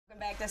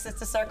Back to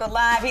Sister Circle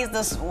Live. He's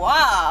the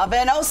suave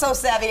and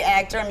oh-so-savvy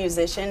actor and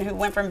musician who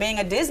went from being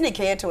a Disney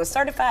kid to a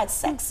certified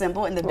sex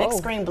symbol in the big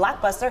screen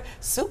blockbuster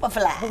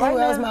Superfly. Right,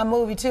 that was my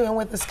movie too, and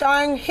with the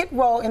starring hit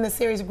role in the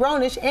series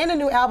Grownish and a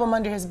new album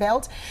under his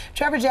belt,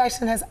 Trevor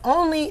Jackson has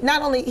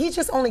he's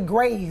just only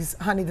grazed,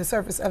 honey, the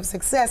surface of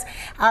success.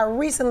 I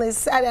recently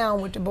sat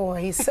down with the boy.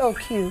 He's so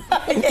cute.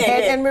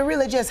 and we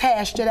really just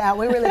hashed it out.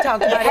 We really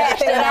talked about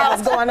everything that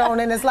was going on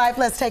in his life.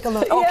 Let's take a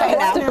look. Okay,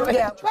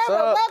 now. What's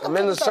up? I'm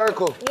in the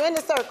circle. You're in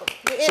the circle.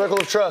 Circle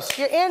of trust.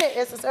 You're in it.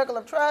 It's the circle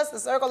of trust, the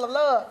circle of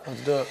love.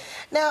 Let's do it.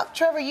 Now,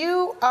 Trevor,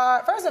 you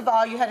are, first of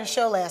all, you had a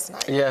show last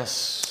night.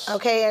 Yes.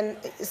 Okay, and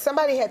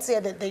somebody had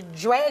said that they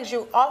dragged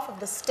you off of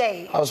the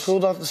stage. I was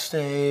pulled off the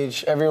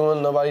stage.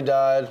 Nobody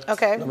died.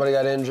 Okay. Nobody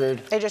got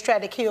injured. They just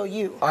tried to kill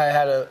you. I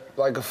had a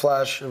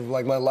flash of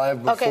my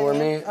life before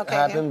me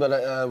happened, but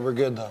we're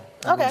good though.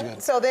 Okay,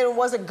 so then it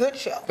was a good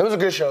show. It was a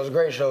good show. It was a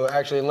great show.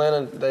 Actually,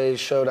 Atlanta, they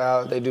showed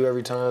out. They do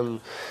every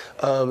time.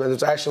 And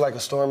there's actually like a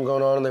storm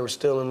going on, and they were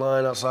still in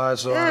line outside.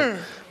 So I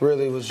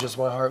really was just,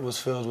 my heart was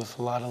filled with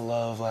a lot of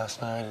love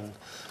last night, and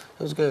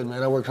it was good,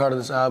 man. I worked hard on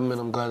this album, and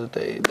I'm glad that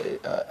they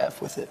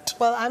F with it.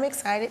 Well, I'm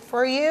excited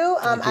for you.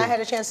 I had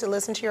a chance to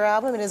listen to your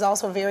album. It is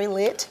also very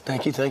lit.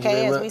 Thank you very much.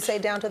 As we say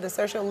down to the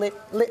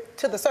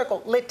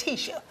circle,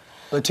 Letitia.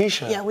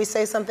 Letitia. Yeah, we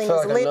say something I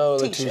as feel like I know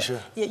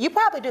Letitia. Yeah, you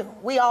probably do.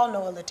 We all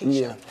know a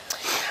Letitia.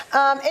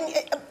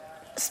 Yeah.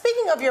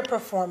 Speaking of your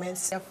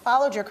performance, I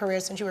followed your career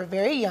since you were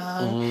very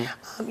young.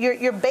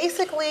 You're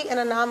basically an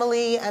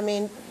anomaly. I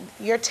mean,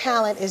 your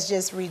talent is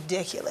just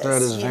ridiculous.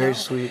 That is very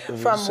sweet of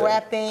you to say. From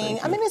rapping,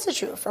 I mean, it's the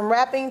truth. From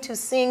rapping to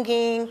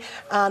singing,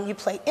 you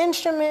play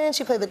instruments,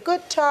 you play the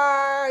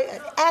guitar, an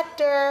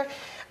actor.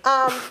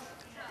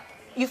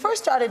 You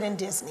first started in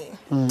Disney,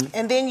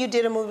 and then you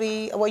did a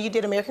movie, well, you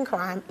did American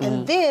Crime,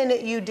 and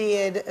then you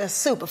did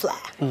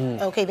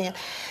Superfly. Okay, then.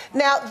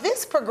 Now,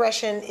 this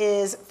progression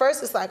is,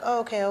 first it's like, oh,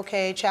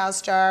 okay, child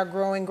star,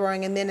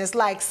 growing, and then it's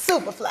like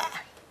Superfly.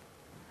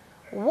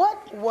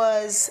 What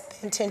was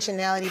the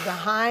intentionality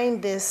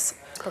behind this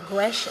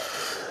progression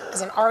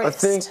as an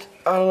artist?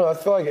 I don't know, I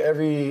feel like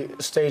every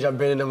stage I've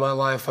been in my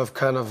life, I've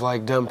kind of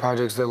done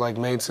projects that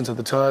made sense at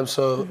the time.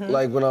 So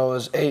when I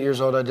was 8 years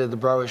old, I did the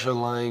Broadway show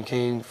Lion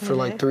King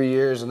for 3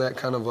 years, and that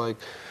kind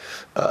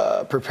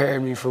of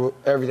prepared me for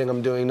everything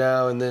I'm doing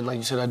now. And then, like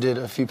you said, I did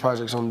a few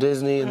projects on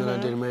Disney, and then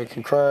I did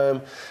American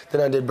Crime,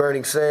 then I did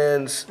Burning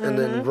Sands, and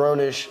then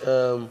Grownish,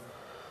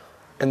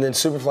 and then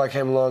Superfly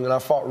came along, and I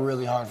fought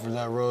really hard for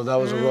that role. That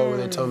was a role where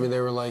they told me, they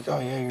were like, oh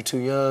yeah, you're too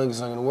young, it's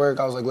not gonna work.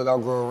 I was like, look, I'll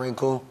grow a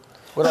wrinkle.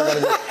 What do I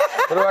gotta do?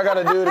 What do I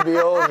gotta do to be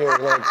old here?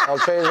 I'll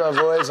change my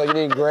voice. You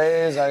need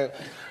grays. I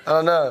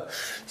don't know.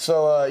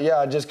 So yeah,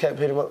 I just kept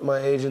hitting up my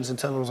agents and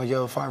telling them, I was like,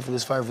 yo, fight for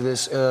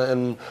this.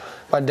 And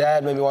my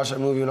dad made me watch that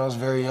movie when I was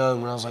very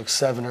young, when I was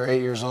 7 or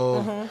 8 years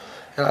old. And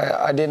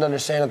I didn't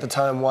understand at the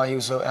time why he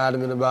was so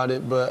adamant about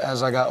it, but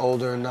as I got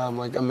older and now I'm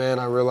a man,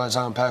 I realized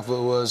how impactful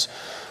it was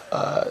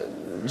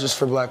just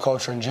for black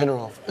culture in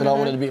general. And I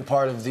wanted to be a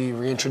part of the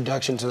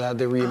reintroduction to that,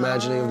 the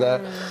reimagining of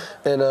that.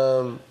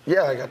 And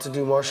yeah, I got to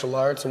do martial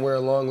arts and wear a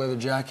long leather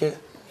jacket.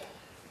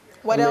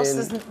 What else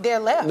is there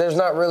left? There's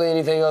not really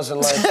anything else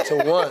in life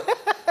to want.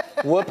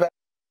 Whoop ass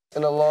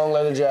in a long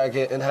leather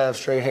jacket and have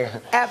straight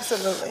hair.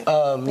 Absolutely.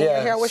 Yeah.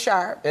 Your hair was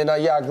sharp. And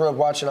yeah, I grew up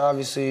watching,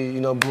 obviously,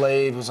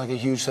 Blade was a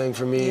huge thing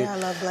for me. Yeah, I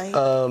love Blade.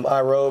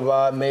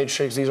 iRobot,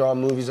 Matrix, these are all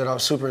movies that I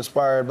was super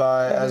inspired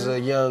by as a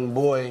young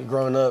boy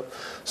growing up.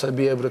 So to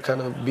be able to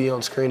kind of be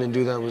on screen and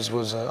do that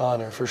was an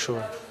honor for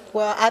sure.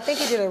 Well, I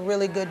think you did a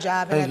really good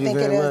job, and Thank you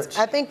very much.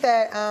 I think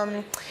that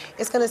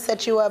it's going to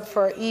set you up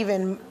for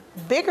even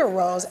bigger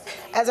roles.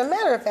 As a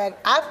matter of fact,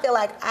 I feel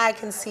like I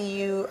could see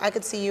you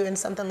in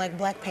something like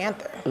Black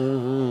Panther.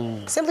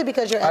 Simply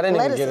because your athleticism. I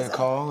didn't even get a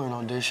call or an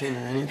audition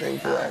or anything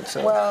for that.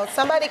 So. Well,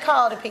 somebody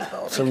called the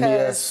people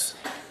because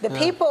the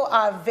people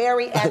are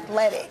very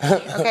athletic.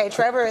 Okay,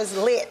 Trevor is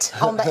lit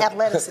on the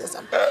athleticism.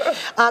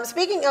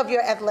 Speaking of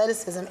your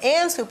athleticism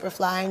and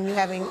Superfly, and you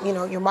having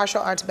your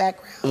martial arts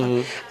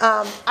background,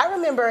 I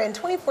remember in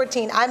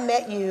 2014 I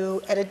met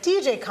you at a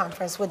DJ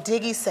conference with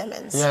Diggy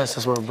Simmons. Yes,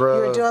 that's my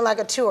bro. You were doing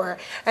a tour,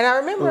 and I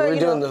remember we were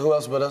doing the Who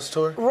Else But Us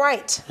tour.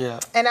 Right. Yeah.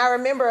 And I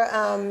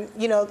remember,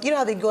 you know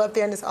how they go up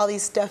there and there's all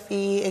these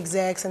stuffy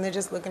execs and they're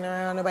just looking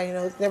around. Nobody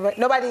knows.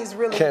 Nobody's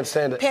really can't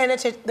stand it. Paying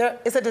attention.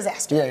 It's a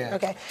disaster. Yeah.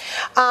 Okay.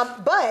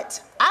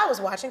 But I was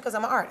watching because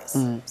I'm an artist,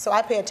 so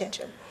I pay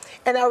attention.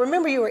 And I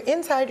remember you were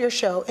inside your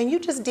show and you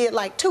just did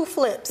 2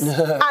 flips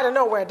out of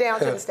nowhere down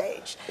to the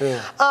stage.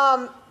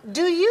 Yeah.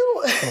 Do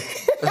you?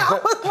 I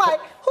was like,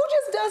 who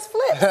just does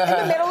flips in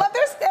the middle of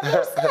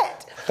their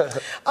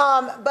set?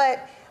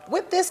 But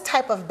with this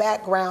type of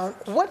background,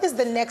 what is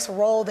the next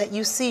role that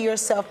you see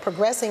yourself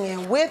progressing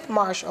in with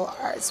martial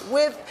arts,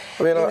 with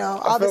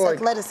all this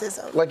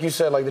athleticism? Like you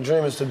said, the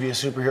dream is to be a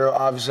superhero.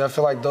 Obviously, I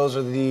feel like those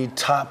are the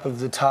top of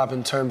the top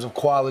in terms of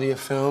quality of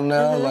film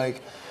now.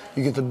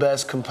 you get the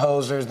best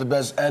composers, the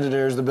best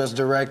editors, the best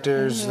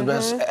directors, the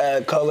best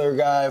color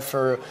guy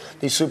for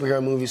these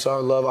superhero movies. So I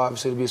would love,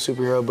 obviously, to be a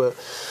superhero, but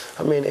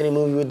I mean, any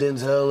movie with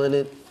Denzel in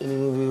it, any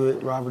movie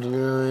with Robert De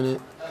Niro in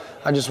it,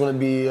 I just want to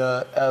be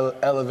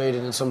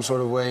elevated in some sort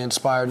of way,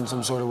 inspired in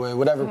some sort of way.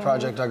 Whatever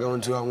project I go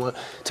into, I want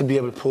to be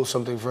able to pull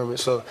something from it.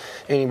 So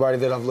anybody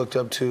that I've looked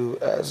up to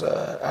as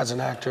an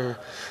actor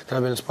that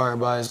I've been inspired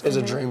by is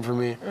a dream for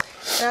me.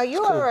 Now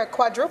you are a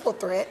quadruple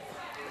threat.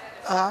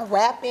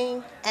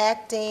 Rapping,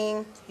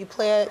 acting, you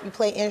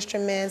play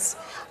instruments,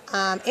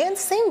 and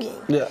singing.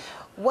 Yeah.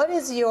 What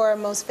is your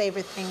most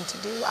favorite thing to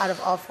do out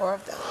of all four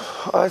of them?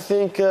 I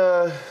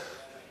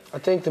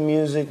think the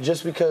music,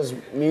 just because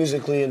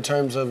musically in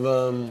terms of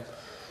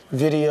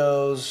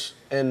videos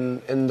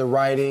and the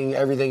writing,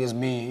 everything is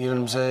me, you know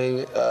what I'm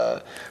saying?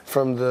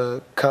 From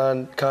the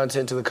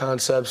content to the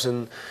concepts,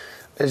 and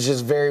it's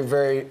just very,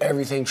 very,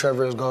 everything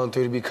Trevor has gone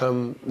through to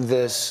become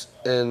this,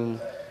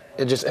 and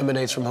it just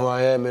emanates from who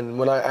I am. And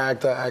when I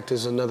act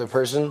as another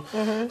person.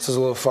 This is a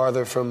little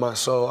farther from my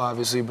soul,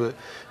 obviously, but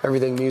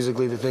everything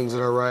musically, the things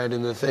that I write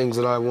and the things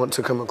that I want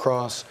to come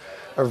across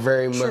are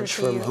very much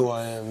from who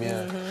I am,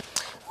 yeah.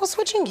 Well,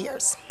 switching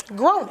gears,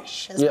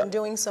 Grownish has been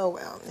doing so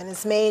well, and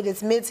it's made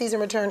its mid-season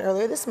return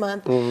earlier this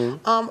month.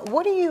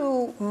 What are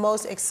you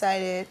most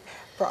excited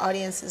for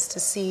audiences to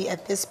see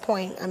at this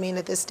point,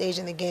 at this stage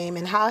in the game,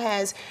 and how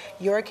has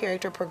your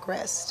character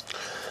progressed?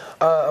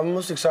 I'm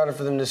most excited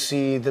for them to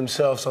see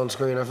themselves on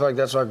screen. I feel like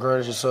that's why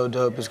Grownish is so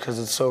dope, is because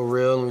it's so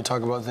real, and we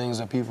talk about things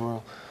that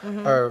people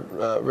are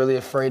really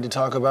afraid to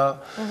talk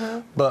about.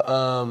 But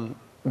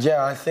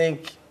yeah, I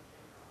think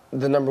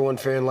the #1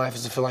 fear in life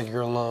is to feel like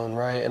you're alone,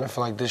 right? And I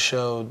feel like this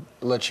show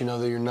lets you know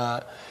that you're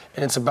not.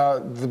 And it's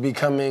about the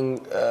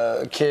becoming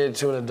a kid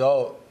to an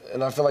adult.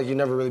 And I feel like you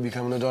never really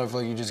become an adult. I feel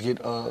like you just get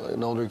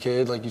an older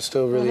kid. Like you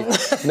still really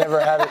never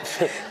have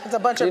it. It's a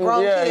bunch of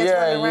grown kids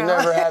running around. You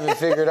never have it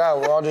figured out.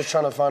 We're all just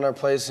trying to find our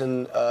place.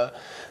 And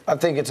I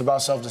think it's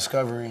about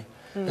self-discovery.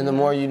 And the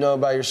more you know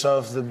about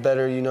yourself, the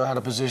better you know how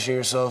to position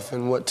yourself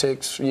and what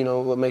ticks,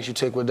 what makes you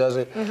tick, what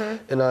doesn't.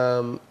 And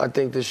I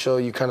think this show,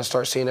 you kind of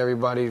start seeing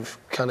everybody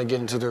kind of get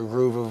into their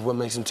groove of what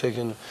makes them tick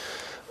and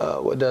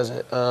what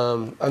doesn't.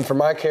 And for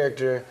my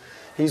character,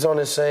 he's on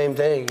the same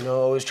thing,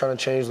 always trying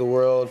to change the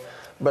world.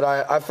 But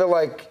I feel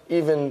like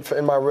even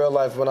in my real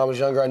life, when I was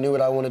younger, I knew what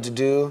I wanted to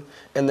do,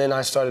 and then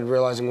I started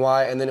realizing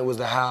why, and then it was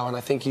the how, and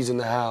I think he's in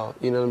the how,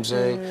 you know what I'm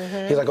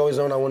saying? He's like always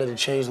known I wanted to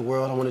change the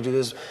world, I want to do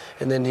this,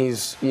 and then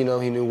he's, he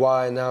knew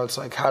why, and now it's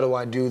like, how do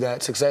I do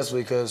that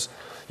successfully? Because,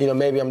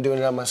 maybe I'm doing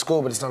it at my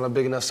school, but it's not on a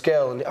big enough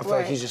scale, and I feel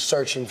like he's just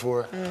searching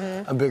for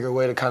a bigger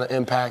way to kind of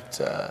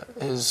impact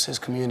his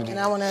community. And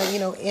I want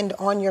to, end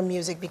on your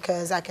music,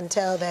 because I can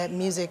tell that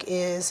music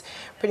is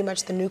pretty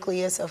much the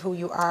nucleus of who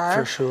you are.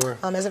 For sure.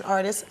 As an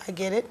artist, I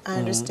get it, I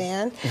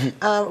understand.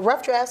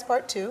 Rough Drafts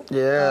Part 2.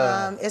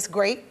 Yeah. It's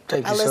great.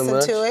 Thank you so much. I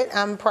listened to it.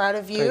 I'm proud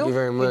of you. Thank you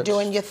very much. You're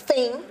doing your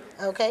thing.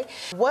 Okay.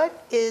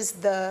 What is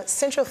the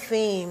central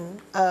theme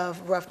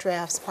of Rough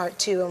Drafts Part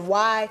 2,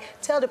 and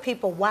tell the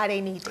people why they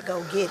need to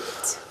go get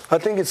it? I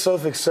think it's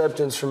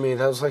self-acceptance for me.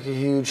 That was like a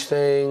huge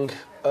thing.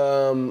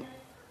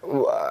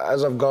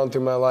 As I've gone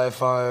through my life,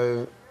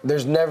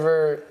 there's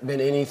never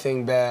been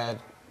anything bad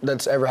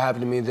that's ever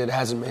happened to me that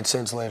hasn't made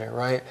sense later,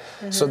 right?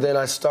 So then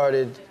I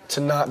started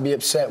to not be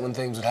upset when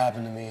things would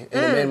happen to me,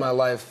 and it made my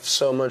life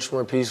so much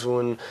more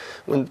peaceful. And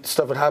when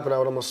stuff would happen, I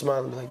would almost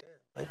smile and be like,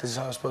 damn, this is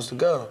how it's supposed to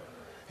go.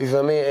 You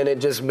feel me? And it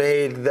just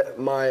made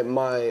my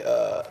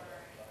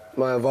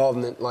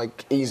involvement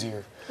like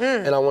easier.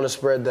 And I want to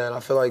spread that.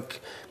 I feel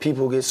like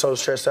people get so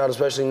stressed out,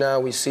 especially now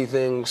we see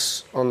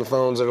things on the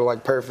phones that are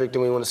like perfect,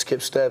 and we want to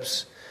skip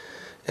steps.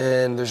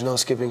 And there's no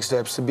skipping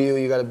steps. To be who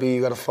you gotta be,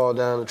 you gotta fall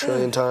down 1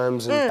 trillion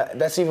times. And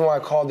that's even why I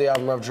called the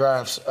album Rough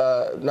Drafts.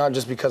 Not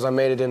just because I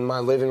made it in my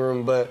living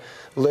room, but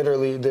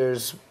literally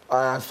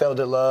I failed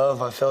at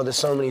love, I failed at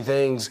so many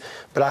things,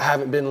 but I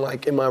haven't been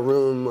like in my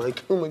room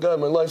like, oh my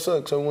God, my life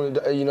sucks, I want to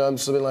die. I'm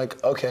just been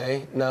like,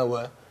 okay, now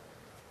what?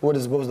 What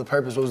was the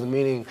purpose, what was the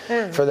meaning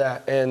for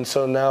that? And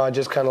so now I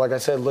just kind of, like I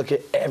said, look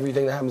at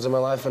everything that happens in my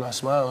life and I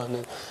smile, and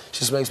it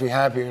just makes me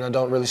happier, and I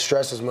don't really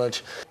stress as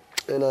much.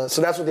 And so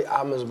that's what the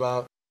album is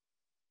about.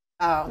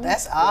 Oh,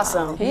 that's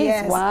awesome.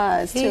 He's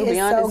wise, too,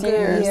 beyond his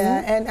years.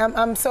 Yeah, and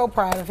I'm so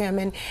proud of him.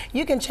 And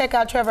you can check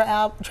out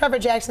Trevor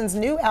Jackson's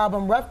new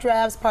album, Rough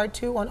Drafts Part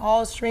 2, on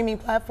all streaming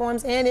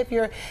platforms. And if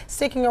you're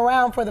sticking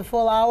around for the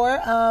full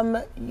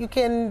hour, you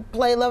can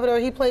play Love It or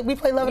we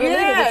play Love It or Leave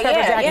It with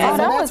Trevor Jackson. Oh,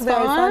 that so was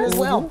very fun as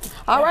well.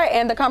 All right,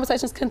 and the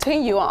conversations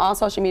continue on all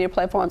social media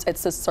platforms at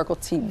Sister Circle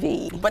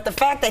TV. But the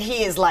fact that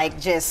he is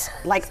just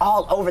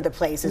all over the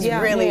place is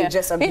really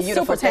just a beautiful thing. He's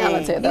super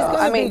talented, though. He's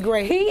gonna be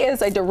great. He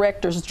is a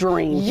director's dream.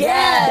 nurturing.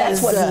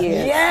 Yes. That's what he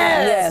is.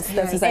 Yes.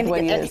 That's exactly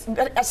what he is. And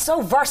it's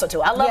so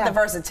versatile. I love the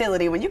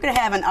versatility. When you can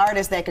have an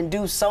artist that can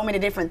do so many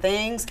different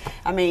things,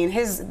 I mean,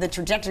 the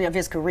trajectory of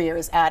his career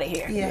is out of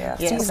here. Yeah.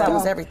 Yeah. That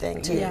was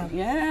everything, too.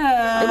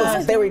 Yeah. It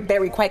was very,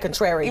 very quite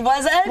contrary.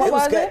 Was it? What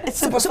was good. it? It's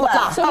super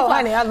fly. Oh,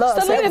 honey, I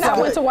love Selena and I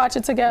went to watch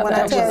it together. When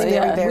I tell you, we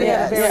had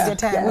a very good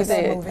time we with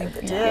that did.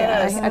 movie.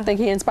 Yes. I think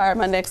he inspired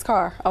my next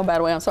car. Oh, by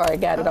the way, I'm sorry, I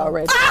got it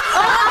already.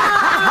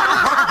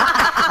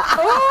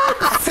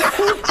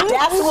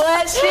 That's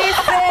what she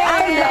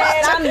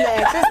said. I'm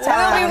next. It's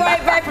We'll be time.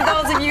 right back for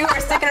those of you who are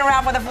sticking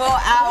around for the full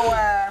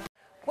hour.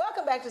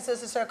 Welcome back to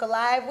Sister Circle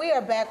Live. We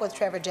are back with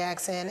Trevor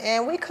Jackson,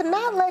 and we could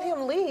not let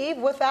him leave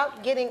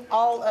without getting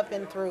all up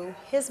and through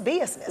his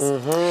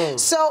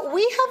business. So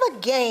we have a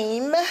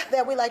game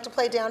that we like to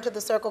play down to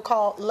the circle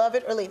called Love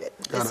It or Leave It.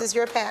 This is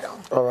your paddle.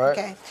 All right.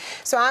 Okay.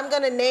 So I'm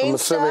going to name I'm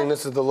assuming stuff.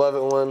 this is the love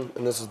it one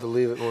and this is the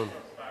leave it one.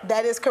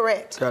 That is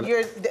correct. Got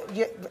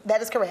it.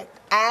 That is correct.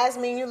 Eyes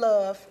mean you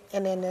love,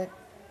 and then the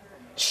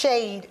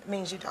shade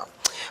means you don't.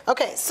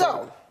 Okay,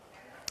 so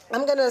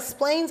I'm gonna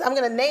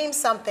name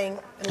something,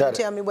 and you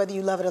tell me whether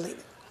you love it or leave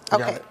it.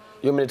 Okay.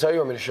 You want me to tell you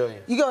or want me to show you?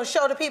 You're gonna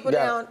show the people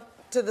Got down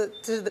to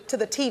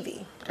the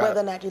TV whether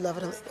or not you love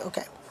it or leave it.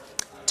 Okay.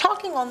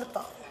 Talking on the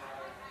phone.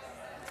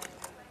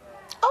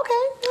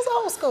 Okay, that's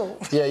old school.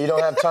 Yeah, you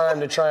don't have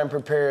time to try and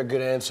prepare a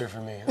good answer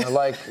for me. I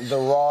like the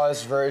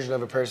rawest version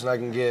of a person I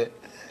can get.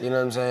 You know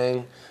what I'm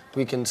saying?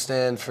 We can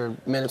stand for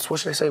minutes.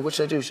 What should I say? What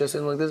should I do? Should I say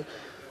something like this?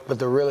 But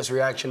the realest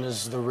reaction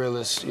is the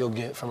realest you'll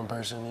get from a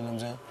person. You know what I'm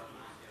saying?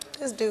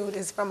 This dude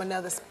is from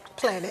another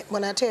planet.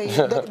 When I tell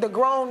you, the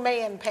grown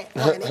man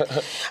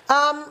planet.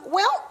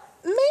 Well,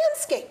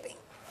 manscaping.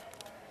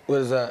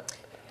 What is that?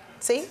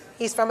 See,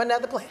 he's from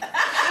another planet.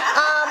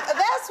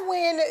 That's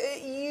when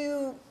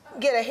you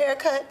get a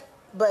haircut,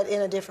 but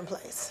in a different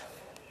place.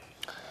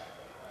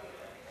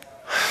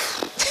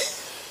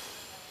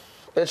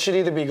 It should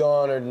either be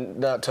gone or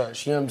not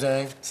touched. You know what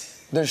I'm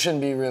saying? There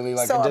shouldn't be really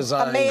like a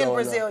design a man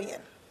going Brazilian.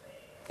 on.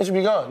 It should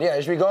be gone. Yeah,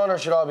 it should be gone or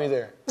it should all be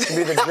there. It should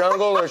be the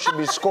jungle or it should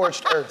be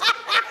scorched earth.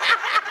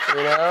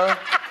 You know?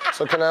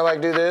 So can I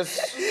like do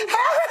this?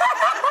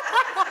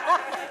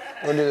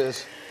 Or do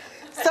this?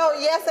 So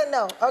yes and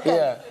no. Okay.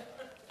 Yeah.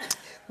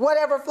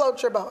 Whatever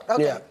floats your boat.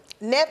 Okay. Yeah.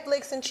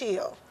 Netflix and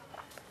chill.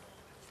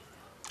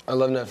 I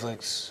love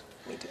Netflix.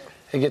 Me too.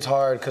 It gets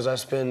hard because I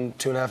spend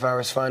 2.5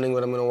 hours finding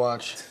what I'm gonna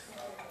watch.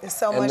 There's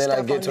so And much then stuff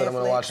I get on to it, I'm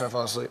gonna watch Netflix. and I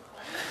fall asleep.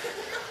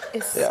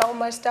 It's so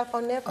much stuff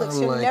on Netflix.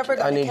 I'm You're like, never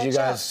gonna I need catch you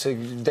guys up.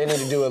 they need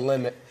to do a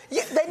limit.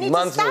 Yeah, they need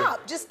Monthly. to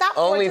stop. Just stop.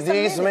 Only for just a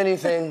these minute. many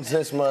things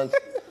this month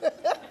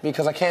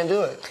because I can't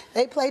do it.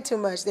 They play too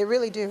much. They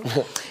really do.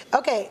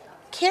 Okay.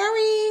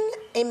 Carrying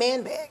a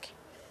man bag.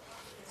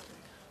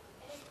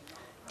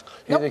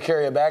 You either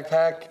carry a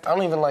backpack. I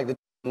don't even like the,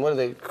 what do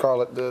they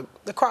call it? The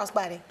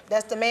crossbody.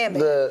 That's the man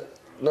bag.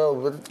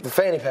 The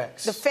fanny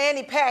packs. The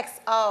fanny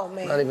packs. Oh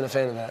man. Not even a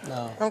fan of that.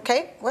 No.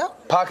 Okay. Well.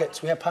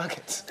 Pockets. We have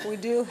pockets. We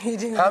do. We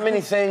do. How many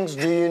things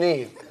do you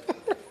need?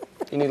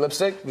 You need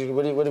lipstick?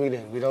 What do we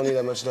need? We don't need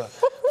that much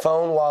stuff.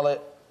 Phone,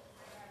 wallet,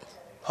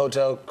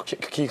 hotel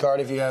key card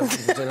if you have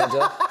a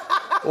hotel.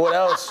 What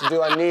else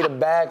do I need a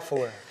bag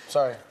for?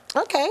 Sorry.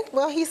 Okay.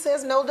 Well, he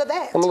says no to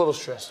that. I'm a little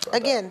stressed.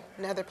 Again,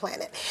 another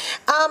planet.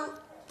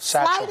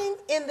 Sliding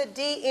in the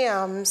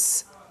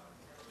DMs.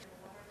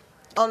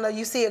 Oh no,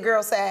 you see a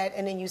girl side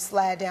and then you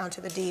slide down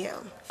to the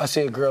DM. I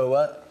see a girl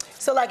what?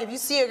 So like if you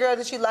see a girl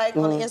that you like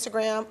on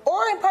Instagram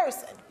or in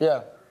person,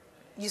 yeah,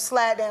 you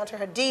slide down to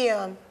her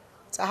DM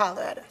to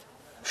holler at her.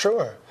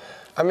 Sure.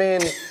 I mean,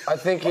 I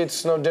think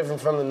it's no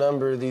different from the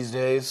number these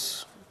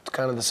days. It's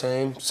kind of the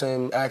same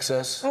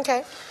access.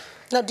 Okay.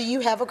 Now, do you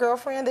have a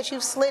girlfriend that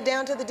you've slid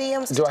down to the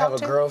DMs to Do talk I have a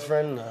to?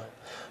 girlfriend? No.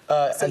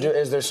 I do,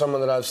 is there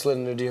someone that I've slid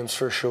in their DMs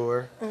for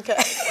sure? Okay.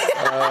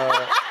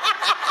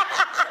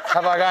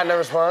 Have I gotten a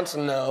response?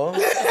 No.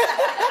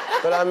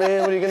 But I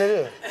mean, what are you gonna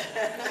do?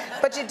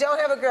 But you don't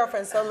have a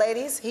girlfriend, so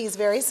ladies, he's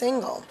very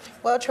single.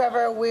 Well,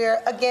 Trevor,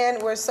 we're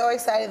so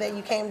excited that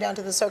you came down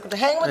to the circle to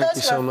hang with us. Thank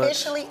you so You're much.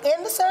 officially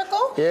in the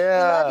circle. Yeah.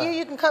 We love you.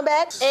 You can come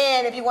back.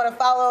 And if you want to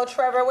follow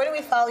Trevor, where do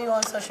we follow you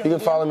on social media? You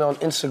can follow me on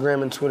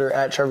Instagram and Twitter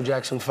at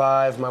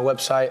TrevorJackson5. My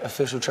website,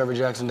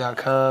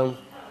 officialtrevorjackson.com.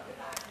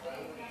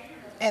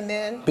 And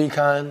then Be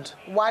kind.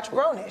 watch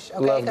Grownish, okay?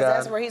 Love Because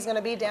that's God. where he's going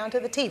to be down to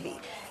the TV.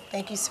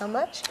 Thank you so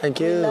much. Thank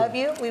you. We love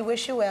you. We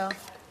wish you well.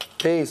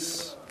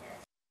 Peace.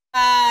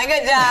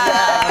 Good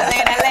job. See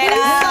you later.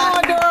 So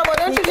adorable.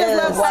 Don't you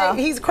just love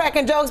say he's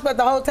cracking jokes, but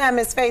the whole time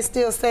his face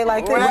still stay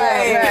like this?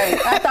 Right.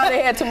 I thought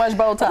they had too much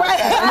bow tie.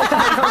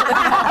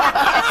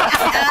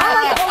 I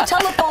like the whole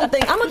telephone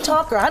thing. I'm a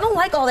talker. I don't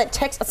like all that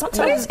text.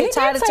 Sometimes I get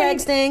tired of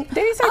texting.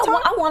 Did he say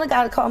talk? I want a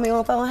guy to call me on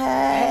the phone.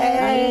 Hey,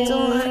 how you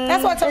doing?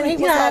 That's why I told him he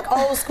was Yeah. like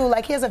old school.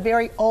 Like he has a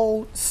very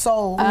old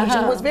soul, which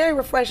was very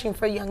refreshing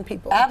for young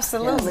people.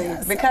 Absolutely.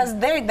 Yes. Because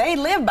they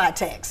live by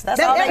text. That's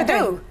That's all they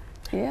everything. do.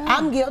 Yeah.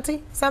 I'm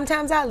guilty.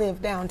 Sometimes I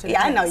live down to the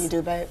Yeah, I know text. you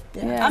do, babe.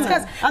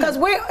 Yeah. Because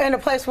we're in a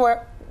place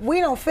where we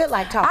don't feel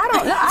like talking. I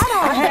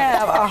don't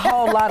have a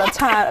whole lot of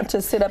time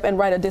to sit up and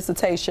write a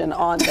dissertation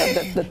on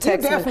the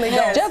text. definitely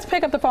don't. Just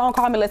pick up the phone,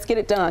 call me, let's get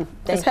it done.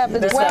 Let's have the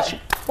discussion.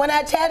 When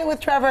I chatted with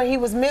Trevor, he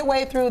was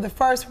midway through the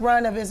first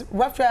run of his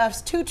Rough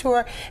Drafts 2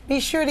 tour. Be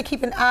sure to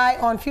keep an eye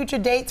on future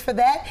dates for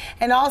that.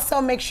 And also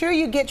make sure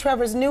you get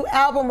Trevor's new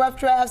album, Rough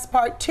Drafts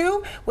Part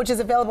 2, which is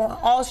available on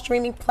all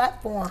streaming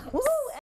platforms.